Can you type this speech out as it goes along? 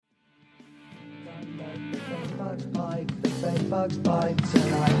bugs bite, the bed bugs bite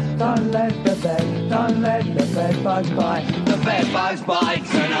tonight. Don't let the bed bugs bite. The bed bugs bite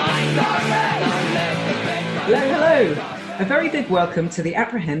tonight. Don't let the bed bugs bite. Hello. A very big welcome to the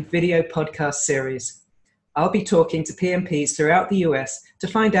Apprehend video podcast series. I'll be talking to PMPs throughout the US to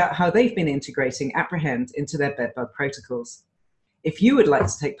find out how they've been integrating Apprehend into their bedbug protocols. If you would like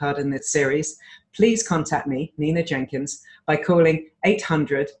to take part in this series, please contact me, Nina Jenkins, by calling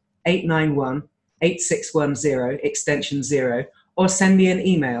 800-891-8610 extension 0, or send me an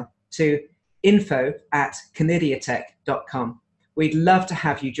email to info@canidiatech.com. We'd love to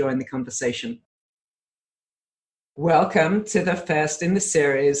have you join the conversation. Welcome to the first in the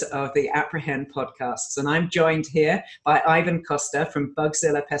series of the Apprehend podcasts, and I'm joined here by Ivan Costa from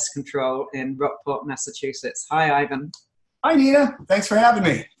Bugzilla Pest Control in Rockport, Massachusetts. Hi, Ivan. Hi, Nina. Thanks for having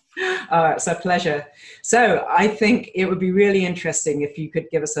me. It's a pleasure. So I think it would be really interesting if you could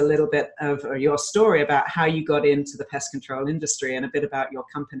give us a little bit of your story about how you got into the pest control industry and a bit about your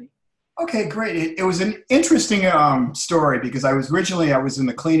company. Okay, great. It was an interesting story because I was in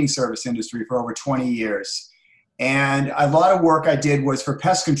the cleaning service industry for over 20 years. And a lot of work I did was for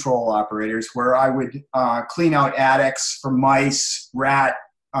pest control operators where I would clean out attics for mice, rat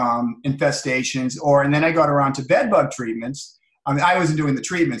infestations, and then I got around to bed bug treatments. I mean, I wasn't doing the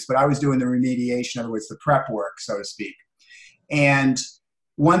treatments, but I was doing the remediation, in other words, the prep work, so to speak. And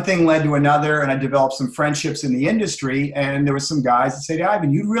one thing led to another, and I developed some friendships in the industry, and there were some guys that said,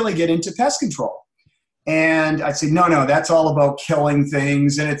 Ivan, you'd really get into pest control. And I'd say, no, that's all about killing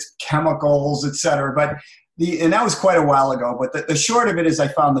things, and it's chemicals, et cetera. And that was quite a while ago, but the short of it is I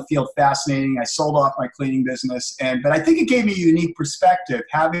found the field fascinating. I sold off my cleaning business, but I think it gave me a unique perspective,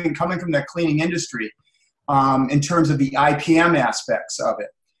 coming from the cleaning industry, in terms of the IPM aspects of it.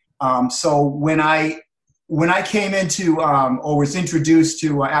 So when I came into or was introduced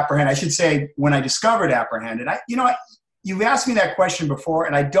to Apprehend, I should say when I discovered Apprehend, and you've asked me that question before,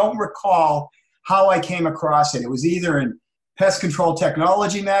 and I don't recall how I came across it. It was either in Pest Control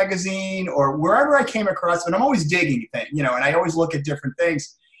Technology magazine or wherever I came across it. And I'm always digging things, and I always look at different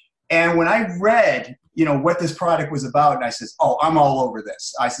things. And when I read, what this product was about, and I said, I'm all over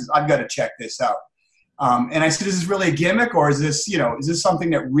this. I said, I've got to check this out. And I said, is this really a gimmick, or is this something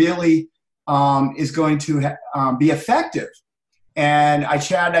that really is going to be effective? And I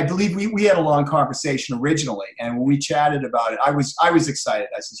chatted. I believe we had a long conversation originally, and when we chatted about it, I was excited.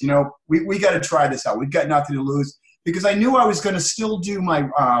 I said, we got to try this out. We've got nothing to lose, because I knew I was going to still do my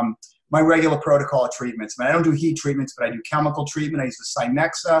my regular protocol of treatments. I don't do heat treatments, but I do chemical treatment. I use the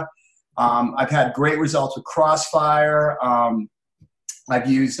Cynexa. I've had great results with Crossfire. I've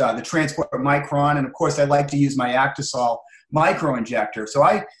used the Transport Micron, and of course, I like to use my Actisol micro injector. So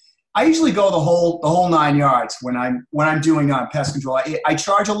I usually go the whole 9 yards when I'm doing pest control. I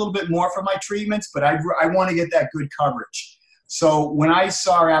charge a little bit more for my treatments, but I want to get that good coverage. So when I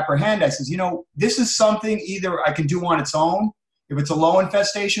saw Apprehend, I said, this is something either I can do on its own if it's a low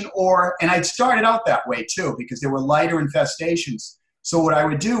infestation, and I'd started out that way too because there were lighter infestations. So what I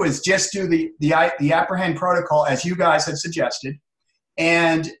would do is just do the Apprehend protocol as you guys had suggested.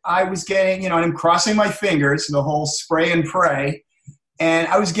 And I was getting, and I'm crossing my fingers, the whole spray and pray, and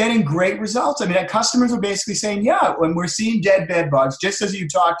I was getting great results. I mean, customers were basically saying, yeah, when we're seeing dead bed bugs, just as you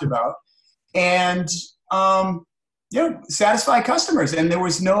talked about, and, satisfy customers. And there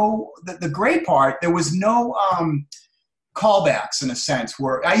was the great part, there was no callbacks in a sense,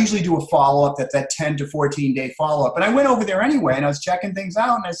 where I usually do a follow-up, that 10 to 14-day follow-up. And I went over there anyway, and I was checking things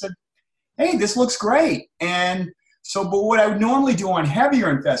out, and I said, hey, this looks great. And so, but what I would normally do on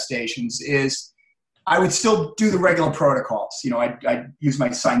heavier infestations is I would still do the regular protocols. I'd use my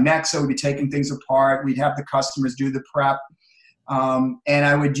Cynexa, we'd be taking things apart. We'd have the customers do the prep. And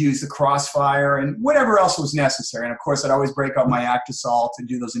I would use the Crossfire and whatever else was necessary. And of course, I'd always break out my Actisol to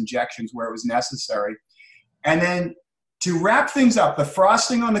do those injections where it was necessary. And then to wrap things up, the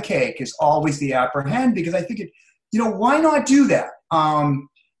frosting on the cake is always the Apprehend, because I think why not do that?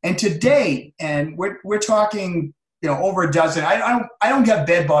 And to date, and we're talking, over a dozen. I don't get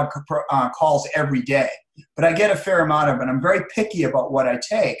bed bug calls every day, but I get a fair amount of it. I'm very picky about what I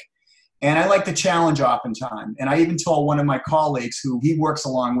take, and I like the challenge oftentimes. And I even told one of my colleagues he works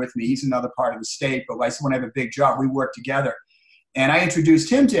along with me. He's another part of the state, but when I have a big job, we work together. And I introduced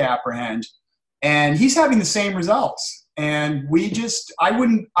him to Apprehend, and he's having the same results. And I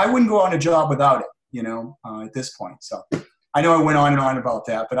wouldn't go on a job without it, at this point. So I know I went on and on about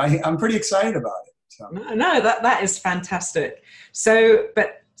that, but I'm pretty excited about it. So. No, that is fantastic. So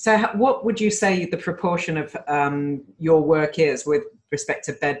what would you say the proportion of your work is with respect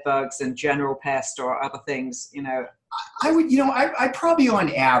to bed bugs and general pest or other things, you know? I would, I probably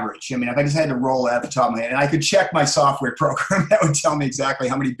on average, I mean, if I just had to roll it at the top of my head, and I could check my software program, that would tell me exactly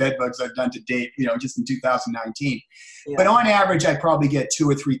how many bed bugs I've done to date, just in 2019. Yeah. But on average, I probably get 2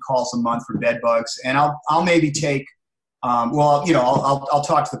 or 3 calls a month for bed bugs, and I'll maybe take, I'll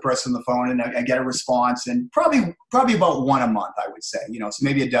talk to the person on the phone and I get a response, and probably about 1 a month, I would say, so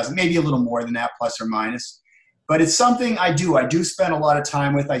maybe a dozen, maybe a little more than that, plus or minus. But it's something I do spend a lot of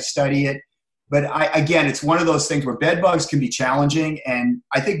time with. I study it. But again, it's one of those things where bed bugs can be challenging. And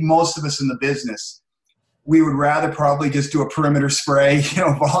I think most of us in the business, we would rather probably just do a perimeter spray,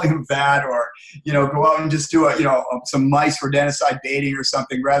 volume of that, or, go out and just do some mice rodenticide baiting or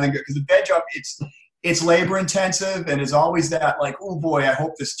something rather than, because the bed job, it's labor intensive, and it's always that like, oh boy, I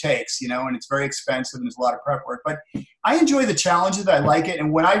hope this takes, and it's very expensive and there's a lot of prep work. But I enjoy the challenges. I like it.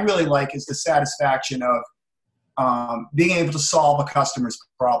 And what I really like is the satisfaction of being able to solve a customer's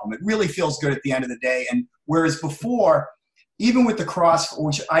problem. It really feels good at the end of the day. And whereas before, even with the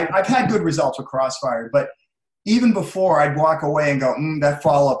which I've had good results with Crossfire, but even before, I'd walk away and go, that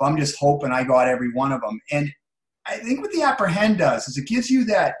follow-up, I'm just hoping I got every one of them. And I think what the Apprehend does is it gives you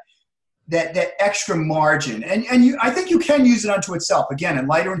that extra margin. And I think you can use it unto itself. Again, in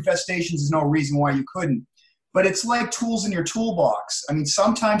lighter infestations, there's no reason why you couldn't. But it's like tools in your toolbox. I mean,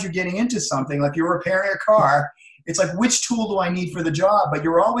 sometimes you're getting into something, like you're repairing a car. It's like, which tool do I need for the job? But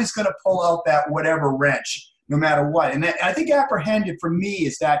you're always going to pull out that whatever wrench, no matter what. And I think Apprehend, for me,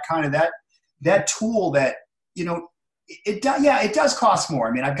 is that kind of that tool that, it does cost more.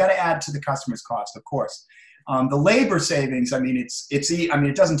 I mean, I've got to add to the customer's cost, of course. The labor savings, I mean,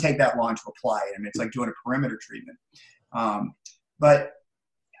 it doesn't take that long to apply it. I mean, it's like doing a perimeter treatment. But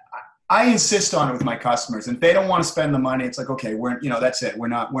I insist on it with my customers, and if they don't want to spend the money, it's like, okay, that's it. We're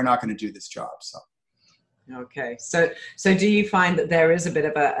not going to do this job. So. Okay. So do you find that there is a bit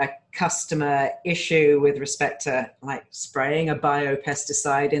of a customer issue with respect to like spraying a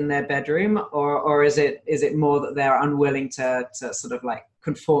biopesticide in their bedroom, or is it more that they're unwilling to sort of like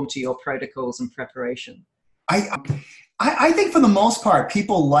conform to your protocols and preparation? I think for the most part,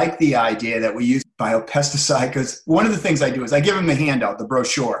 people like the idea that we use biopesticide, because one of the things I do is I give them the handout, the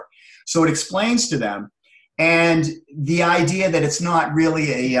brochure. So it explains to them, and the idea that it's not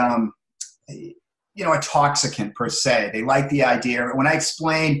really a toxicant per se. They like the idea. When I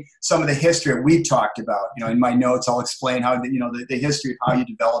explain some of the history we've talked about, in my notes, I'll explain how, the history of how you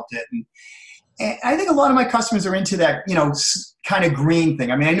developed it. And I think a lot of my customers are into that, kind of green thing.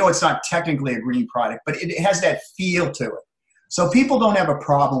 I mean, I know it's not technically a green product, but it has that feel to it. So people don't have a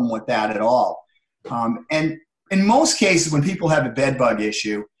problem with that at all. And in most cases, when people have a bed bug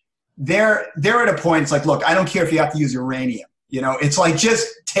issue, they're at a point, it's like, look, I don't care if you have to use uranium. It's like, just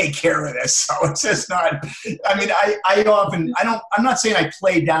take care of this. So it's just not, I mean, I'm not saying I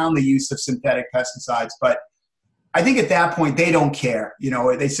play down the use of synthetic pesticides, but I think at that point, they don't care.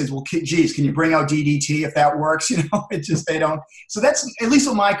 They says, well, geez, can you bring out DDT if that works? It's just, they don't. So that's, at least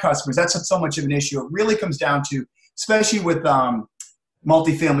with my customers, that's not so much of an issue. It really comes down to, especially with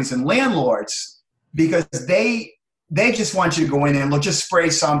multifamilies and landlords, because they just want you to go in and just spray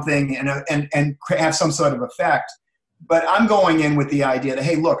something and have some sort of effect. But I'm going in with the idea that,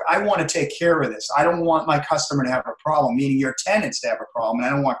 hey, look, I want to take care of this. I don't want my customer to have a problem, meaning your tenants to have a problem, and I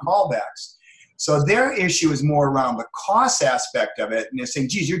don't want callbacks. So their issue is more around the cost aspect of it. And they're saying,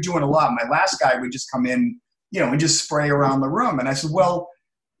 geez, you're doing a lot. My last guy would just come in, and just spray around the room. And I said, well,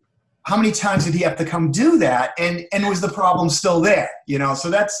 how many times did he have to come do that? And was the problem still there?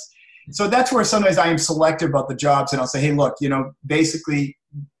 So that's where sometimes I am selective about the jobs, and I'll say, hey, look, basically,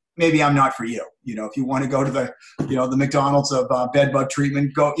 maybe I'm not for you. If you want to go to the McDonald's of bed bug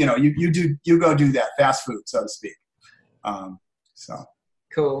treatment, go. You go do that, fast food, so to speak.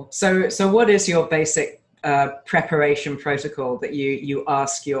 Cool. So what is your basic preparation protocol that you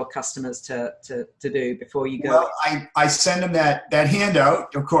ask your customers to do before you go? Well, I send them that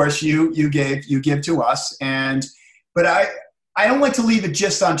handout. Of course, you give to us, but I don't like to leave it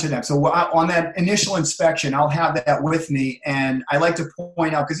just onto them. So on that initial inspection, I'll have that with me, and I like to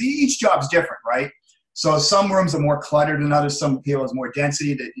point out, because each job's different, right? So some rooms are more cluttered than others. Some people have more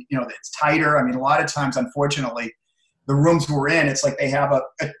density. That it's tighter. I mean, a lot of times, unfortunately, the rooms we're in, it's like they have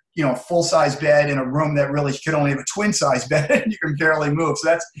a full-size bed in a room that really could only have a twin-size bed, and you can barely move.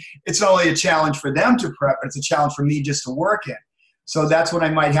 So it's not only a challenge for them to prep, but it's a challenge for me just to work in. So that's what I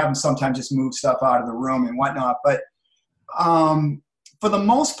might have them sometimes just move stuff out of the room and whatnot. But for the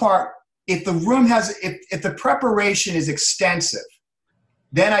most part, if the room if the preparation is extensive,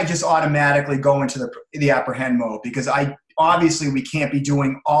 then I just automatically go into the Apprehend mode, because obviously we can't be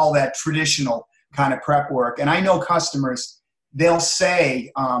doing all that traditional kind of prep work. And I know customers, they'll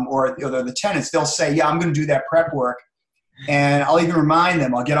say, or the tenants, they'll say, yeah, I'm going to do that prep work. And I'll even remind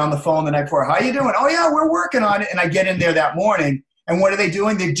them. I'll get on the phone the night before. How you doing? Oh, yeah, we're working on it. And I get in there that morning. And what are they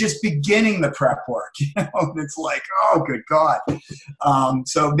doing? They're just beginning the prep work. And it's like, oh, good God.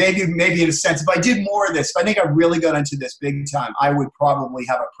 So maybe in a sense, if I did more of this, if I think I really got into this big time, I would probably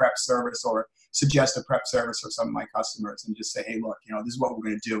have a prep service or suggest a prep service for some of my customers and just say, hey, look, this is what we're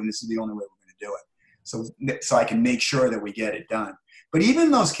going to do. And this is the only way we're going to do it. So I can make sure that we get it done. But even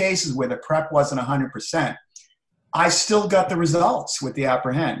in those cases where the prep wasn't 100%, I still got the results with the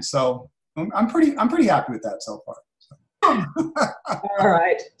Apprehend. So I'm pretty happy with that so far. All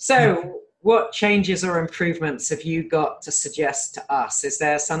right. So what changes or improvements have you got to suggest to us? Is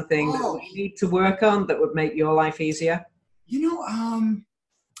there something that we need to work on that would make your life easier? Your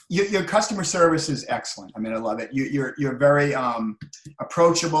customer service is excellent. I mean, I love it. You're very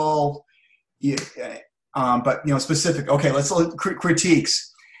approachable, but specific. Okay, let's look at critiques.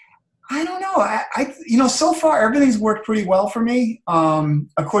 I don't know. So far everything's worked pretty well for me.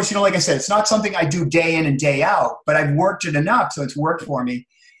 Of course, like I said, it's not something I do day in and day out, but I've worked it enough, so it's worked for me.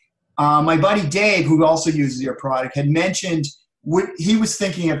 My buddy Dave, who also uses your product, had mentioned he was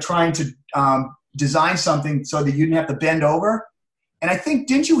thinking of trying to design something so that you didn't have to bend over. And I think,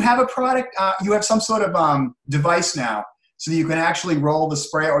 didn't you have a product? You have some sort of device now so that you can actually roll the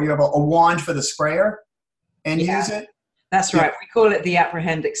sprayer, or you have a wand for the sprayer and use it? That's right. We call it the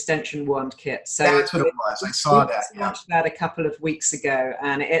Apprehend Extension Wand Kit. So that's what it was. I saw that. We launched that a couple of weeks ago,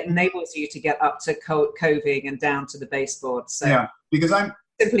 and it enables you to get up to coving and down to the baseboard. So because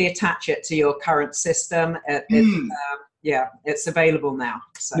simply attach it to your current system. It's available now.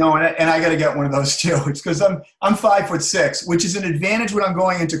 So. No, and I got to get one of those too. It's because I'm 5'6", which is an advantage when I'm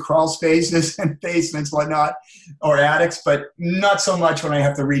going into crawl spaces and basements, whatnot, or attics, but not so much when I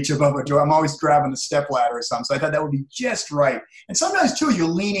have to reach above a door. I'm always grabbing the step ladder or something. So I thought that would be just right. And sometimes too, you're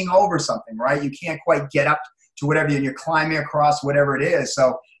leaning over something, right? You can't quite get up to whatever, and you're climbing across whatever it is.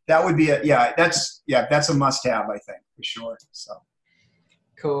 So that would be that's a must-have, I think, for sure. So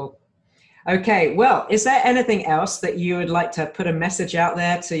cool. Okay, well, is there anything else that you would like to put a message out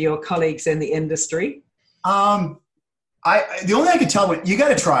there to your colleagues in the industry? The only thing I can tell you got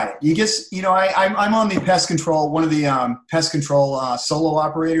to try it. You just, I'm on the pest control, one of the pest control solo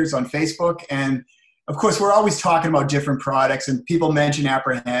operators on Facebook, and of course we're always talking about different products, and people mention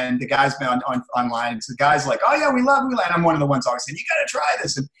Apprehend. The guys been online, and so the guys like, oh yeah, we love it. And I'm one of the ones always saying, you got to try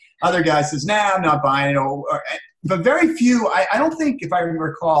this, and other guys says, nah, I'm not buying it. But very few. I don't think, if I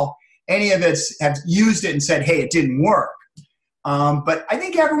recall, any of us have used it and said, hey, it didn't work. But I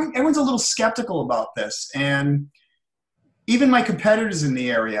think everyone's a little skeptical about this. And even my competitors in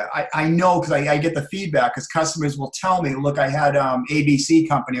the area, I know, because I get the feedback, because customers will tell me, look, I had ABC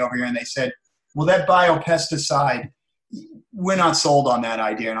company over here, and they said, well, that biopesticide, we're not sold on that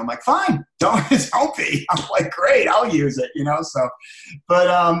idea. And I'm like, fine, don't be. I'm like, great, I'll use it, so. But,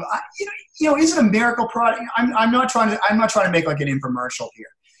 is it a miracle product? I'm not trying to make like an infomercial here.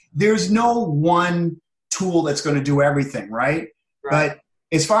 There's no one tool that's going to do everything, right? But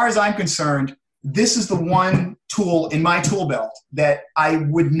as far as I'm concerned, this is the one tool in my tool belt that I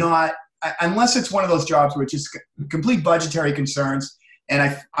would not, unless it's one of those jobs which is complete budgetary concerns,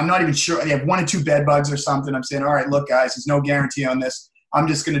 and I'm not even sure, they have 1 or 2 bed bugs or something. I'm saying, all right, look, guys, there's no guarantee on this. I'm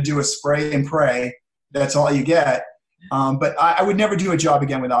just going to do a spray and pray. That's all you get. But I would never do a job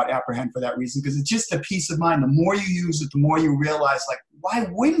again without Apprehend for that reason, because it's just a peace of mind. The more you use it, the more you realize, like, why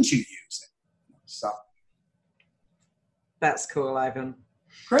wouldn't you use it? So that's cool, Ivan.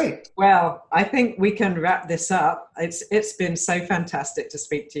 Great. Well, I think we can wrap this up. It's been so fantastic to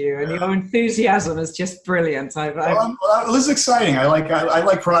speak to you, and your enthusiasm is just brilliant. Well, this is exciting. I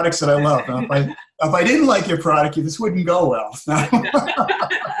like products that I love. And if I didn't like your product, this wouldn't go well. And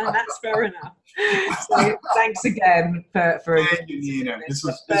that's fair enough. So thanks again for Thank you, Nina. This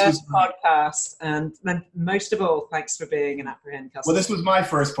was podcast, and most of all, thanks for being an Apprehend customer. Well, this was my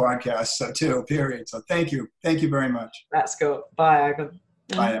first podcast, too. Period. So thank you very much. That's cool. Bye, Ivan.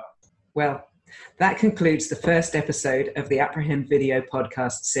 Bye now. Well, that concludes the first episode of the Apprehend video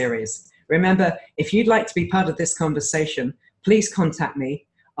podcast series. Remember, if you'd like to be part of this conversation, please contact me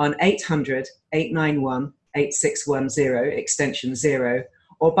on 800-891-8610 extension 0,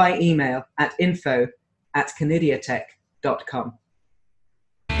 or by email at info@canidiatech.com.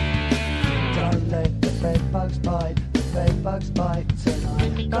 Don't let the bed bugs bite. The bed bugs bite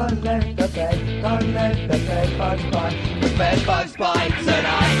tonight. Don't let the bed bugs bite. The bed bugs bite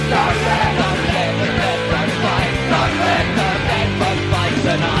tonight. Don't let the bed bugs bite. Don't let the bed bugs bite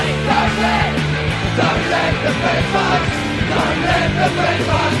tonight. Don't let the bed bugs. Don't let the bed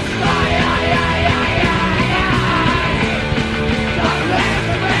bugs.